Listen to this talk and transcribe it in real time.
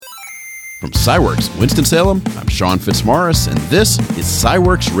From SciWorks Winston-Salem, I'm Sean Fitzmaurice, and this is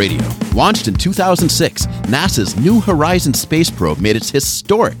SciWorks Radio. Launched in 2006, NASA's New Horizons space probe made its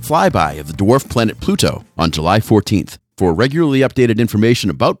historic flyby of the dwarf planet Pluto on July 14th. For regularly updated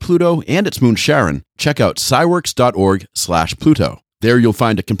information about Pluto and its moon Charon, check out sciworks.org/Pluto. There you'll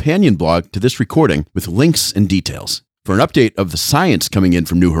find a companion blog to this recording with links and details. For an update of the science coming in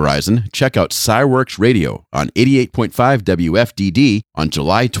from New Horizon, check out SciWorks Radio on 88.5 WFDD on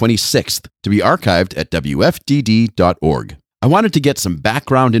July 26th, to be archived at wfdd.org. I wanted to get some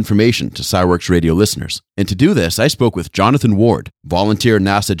background information to SciWorks Radio listeners, and to do this, I spoke with Jonathan Ward, volunteer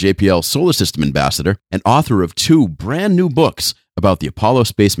NASA JPL Solar System Ambassador and author of 2 brand new books about the Apollo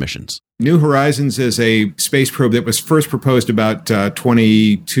space missions. New Horizons is a space probe that was first proposed about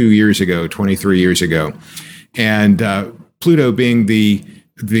 23 years ago. And Pluto being the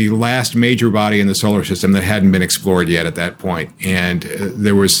last major body in the solar system that hadn't been explored yet at that point. And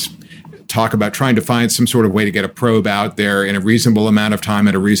there was talk about trying to find some sort of way to get a probe out there in a reasonable amount of time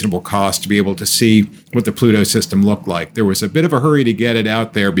at a reasonable cost to be able to see what the Pluto system looked like. There was a bit of a hurry to get it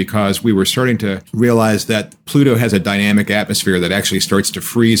out there because we were starting to realize that Pluto has a dynamic atmosphere that actually starts to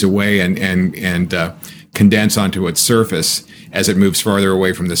freeze away and condense onto its surface as it moves farther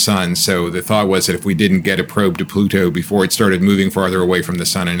away from the sun. So the thought was that if we didn't get a probe to Pluto before it started moving farther away from the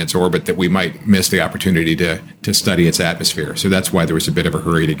sun in its orbit, that we might miss the opportunity to study its atmosphere. So that's why there was a bit of a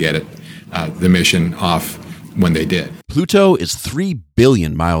hurry to get the mission off when they did. Pluto is 3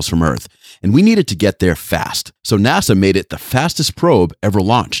 billion miles from Earth, and we needed to get there fast. So NASA made it the fastest probe ever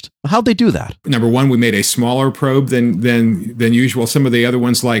launched. How'd they do that? Number one, we made a smaller probe than usual. Some of the other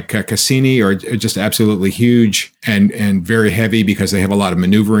ones, like Cassini, are just absolutely huge and very heavy because they have a lot of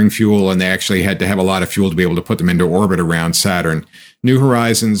maneuvering fuel, and they actually had to have a lot of fuel to be able to put them into orbit around Saturn. New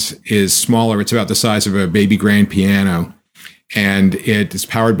Horizons is smaller. It's about the size of a baby grand piano, and it is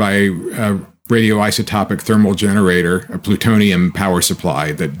powered by a radioisotopic thermal generator, a plutonium power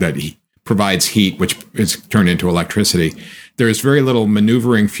supply that provides heat, which is turned into electricity. There's very little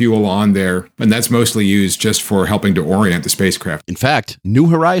maneuvering fuel on there, and that's mostly used just for helping to orient the spacecraft. In fact, New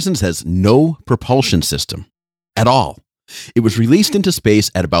Horizons has no propulsion system at all. It was released into space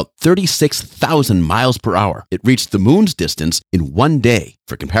at about 36,000 miles per hour. It reached the moon's distance in 1 day.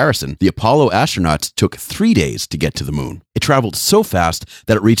 For comparison, the Apollo astronauts took 3 days to get to the moon. It traveled so fast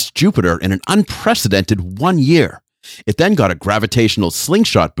that it reached Jupiter in an unprecedented 1 year. It then got a gravitational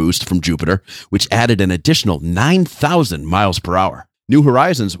slingshot boost from Jupiter, which added an additional 9,000 miles per hour. New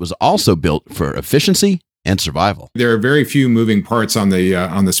Horizons was also built for efficiency and survival. There are very few moving parts on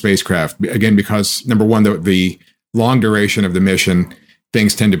the spacecraft. Again, because number one, the long duration of the mission,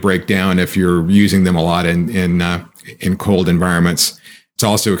 things tend to break down if you're using them a lot in cold environments. It's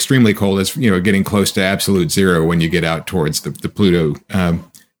also extremely cold. It's getting close to absolute zero when you get out towards the Pluto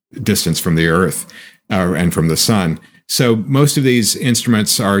distance from the Earth and from the sun. So most of these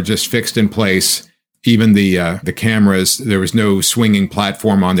instruments are just fixed in place. Even the cameras, there was no swinging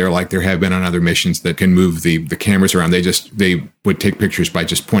platform on there like there have been on other missions that can move the cameras around. They would take pictures by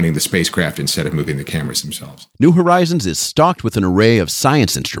just pointing the spacecraft instead of moving the cameras themselves. New Horizons is stocked with an array of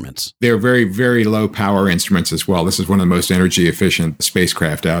science instruments. They're very, very low power instruments as well. This is one of the most energy efficient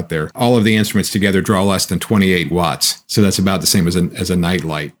spacecraft out there. All of the instruments together draw less than 28 watts. So that's about the same as a night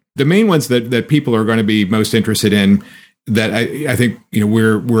light. The main ones that people are going to be most interested in, that I think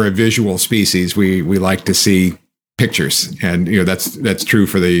we're a visual species. We like to see pictures, and that's true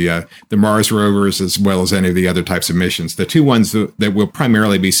for the Mars rovers as well as any of the other types of missions. The 2 ones that we'll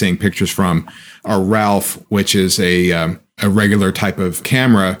primarily be seeing pictures from are Ralph, which is a regular type of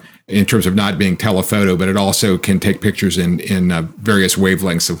camera in terms of not being telephoto, but it also can take pictures in various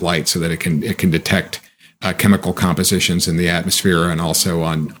wavelengths of light, so that it can detect chemical compositions in the atmosphere and also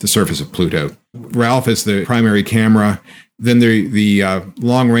on the surface of Pluto. Ralph is the primary camera. Then the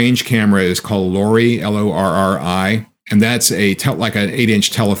long-range camera is called LORRI, L-O-R-R-I, and that's like an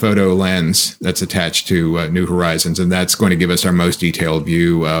 8-inch telephoto lens that's attached to New Horizons, and that's going to give us our most detailed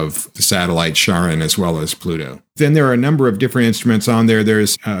view of the satellite Charon as well as Pluto. Then there are a number of different instruments on there.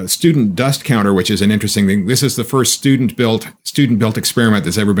 There's a student dust counter, which is an interesting thing. This is the first student-built experiment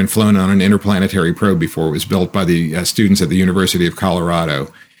that's ever been flown on an interplanetary probe before. It was built by the students at the University of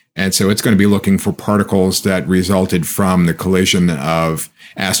Colorado. And so it's going to be looking for particles that resulted from the collision of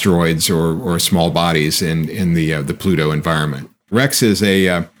asteroids or small bodies in the Pluto environment. REX is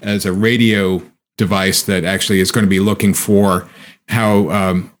a radio device that actually is going to be looking for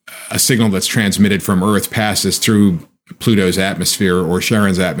how a signal that's transmitted from Earth passes through Pluto's atmosphere or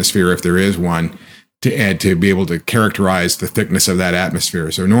Charon's atmosphere, if there is one, to be able to characterize the thickness of that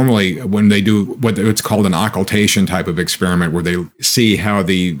atmosphere. So normally when they do what's called an occultation type of experiment, where they see how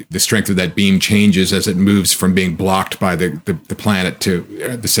the strength of that beam changes as it moves from being blocked by the planet to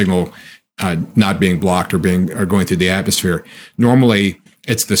the signal not being blocked or going through the atmosphere. Normally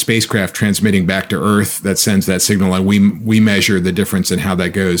it's the spacecraft transmitting back to Earth that sends that signal, and we measure the difference in how that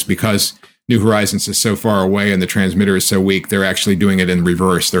goes. Because New Horizons is so far away and the transmitter is so weak, they're actually doing it in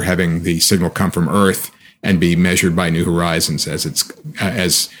reverse. They're having the signal come from Earth and be measured by New Horizons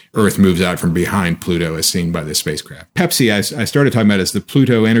as Earth moves out from behind Pluto, as seen by the spacecraft. PEPSI, I started talking about, is the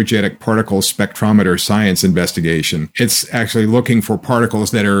Pluto Energetic Particle Spectrometer Science Investigation. It's actually looking for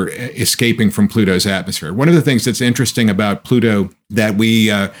particles that are escaping from Pluto's atmosphere. One of the things that's interesting about Pluto that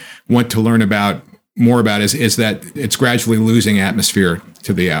we want to learn more about is that it's gradually losing atmosphere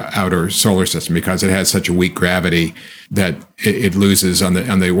to the outer solar system because it has such a weak gravity that it loses on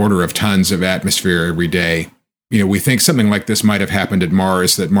the order of tons of atmosphere every day. We think something like this might have happened at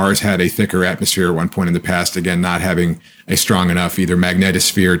Mars, that Mars had a thicker atmosphere at one point in the past, again, not having a strong enough either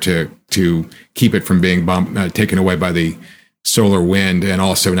magnetosphere to keep it from being taken away by the solar wind, and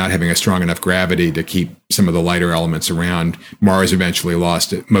also not having a strong enough gravity to keep some of the lighter elements around. Mars eventually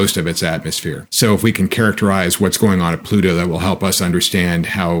lost most of its atmosphere. So if we can characterize what's going on at Pluto, that will help us understand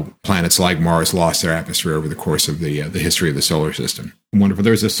how planets like Mars lost their atmosphere over the course of the history of the solar system. Wonderful.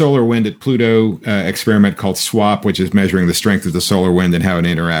 There's a solar wind at Pluto experiment called SWAP, which is measuring the strength of the solar wind and how it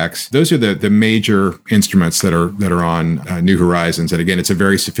interacts. Those are the major instruments that are on New Horizons. And again, it's a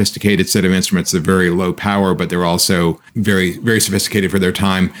very sophisticated set of instruments. They're very low power, but they're also very, very sophisticated for their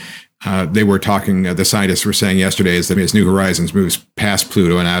time. They were talking, the scientists were saying yesterday, is that as New Horizons moves past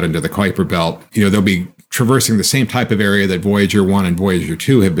Pluto and out into the Kuiper Belt, they'll be traversing the same type of area that Voyager 1 and Voyager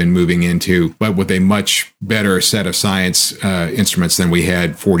 2 have been moving into, but with a much better set of science instruments than we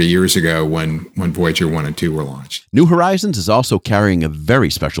had 40 years ago when Voyager 1 and 2 were launched. New Horizons is also carrying a very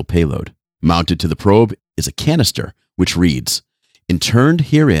special payload. Mounted to the probe is a canister which reads, "Interned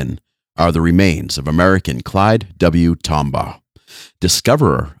herein are the remains of American Clyde W. Tombaugh,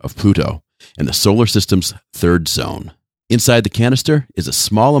 discoverer of Pluto and the solar system's third zone." Inside the canister is a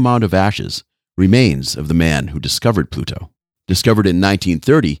small amount of ashes, remains of the man who discovered Pluto. Discovered in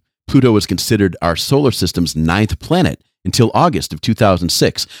 1930, Pluto was considered our solar system's 9th planet until August of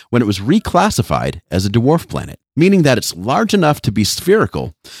 2006, when it was reclassified as a dwarf planet, meaning that it's large enough to be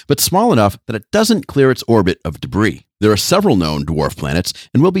spherical, but small enough that it doesn't clear its orbit of debris. There are several known dwarf planets,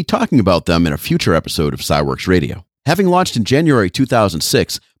 and we'll be talking about them in a future episode of SciWorks Radio. Having launched in January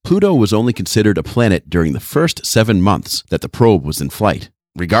 2006, Pluto was only considered a planet during the first 7 months that the probe was in flight.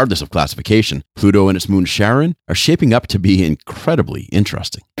 Regardless of classification, Pluto and its moon Charon are shaping up to be incredibly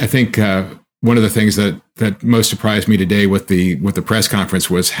interesting. I think one of the things that most surprised me today with the press conference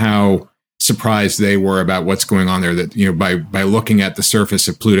was how surprised they were about what's going on there. That by looking at the surface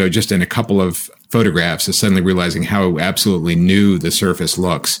of Pluto just in a couple of photographs, and suddenly realizing how absolutely new the surface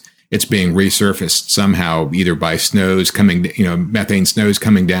looks. It's being resurfaced somehow, either by snows coming, methane snows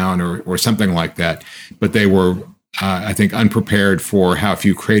coming down, or something like that. But they were, I think, unprepared for how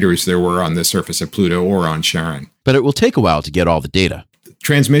few craters there were on the surface of Pluto or on Charon. But it will take a while to get all the data.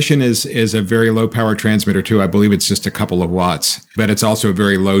 Transmission is a very low power transmitter too. I believe it's just a couple of watts, but it's also a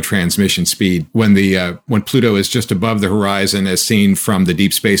very low transmission speed. When Pluto is just above the horizon, as seen from the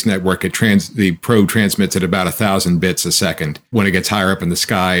Deep Space Network, the probe transmits at about 1,000 bits a second. When it gets higher up in the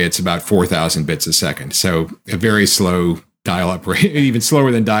sky, it's about 4,000 bits a second. So a very slow dial-up rate, even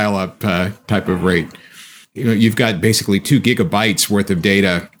slower than dial-up type of rate. You've got basically 2 gigabytes worth of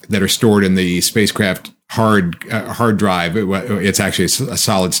data that are stored in the spacecraft hard drive. It's actually a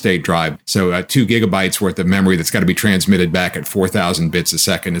solid state drive. So 2 gigabytes worth of memory that's got to be transmitted back at 4,000 bits a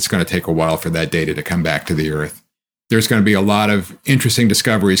second. It's going to take a while for that data to come back to the Earth. There's going to be a lot of interesting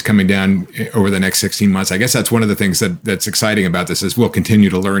discoveries coming down over the next 16 months. I guess that's one of the things that's exciting about this is we'll continue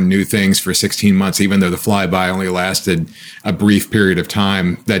to learn new things for 16 months, even though the flyby only lasted a brief period of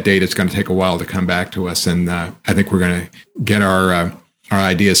time. That data is going to take a while to come back to us. And I think we're going to get our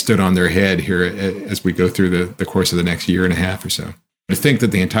ideas stood on their head here as we go through the course of the next year and a half or so. To think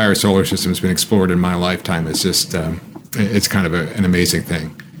that the entire solar system has been explored in my lifetime is just, it's kind of an amazing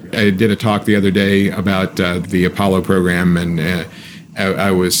thing. I did a talk the other day about the Apollo program and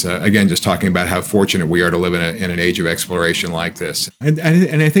I was, again, just talking about how fortunate we are to live in an age of exploration like this. And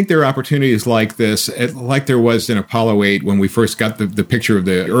I think there are opportunities like this, like there was in Apollo 8 when we first got the picture of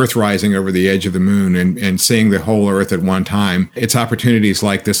the Earth rising over the edge of the moon and seeing the whole Earth at one time. It's opportunities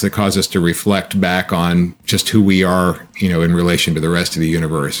like this that cause us to reflect back on just who we are, in relation to the rest of the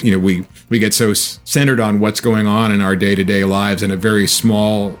universe. We get so centered on what's going on in our day-to-day lives in a very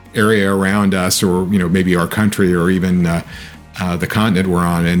small area around us, or, maybe our country, or even the continent we're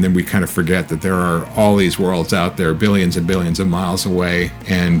on, and then we kind of forget that there are all these worlds out there, billions and billions of miles away,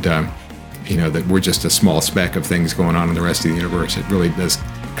 and that we're just a small speck of things going on in the rest of the universe. It really does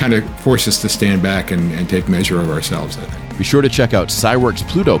kind of force us to stand back and take measure of ourselves, I think. Be sure to check out SciWorks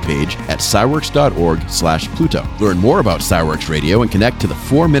Pluto page at sciworks.org/Pluto. Learn more about SciWorks Radio and connect to the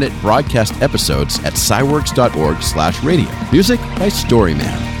 4-minute broadcast episodes at sciworks.org/radio. Music by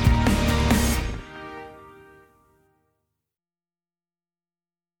Storyman.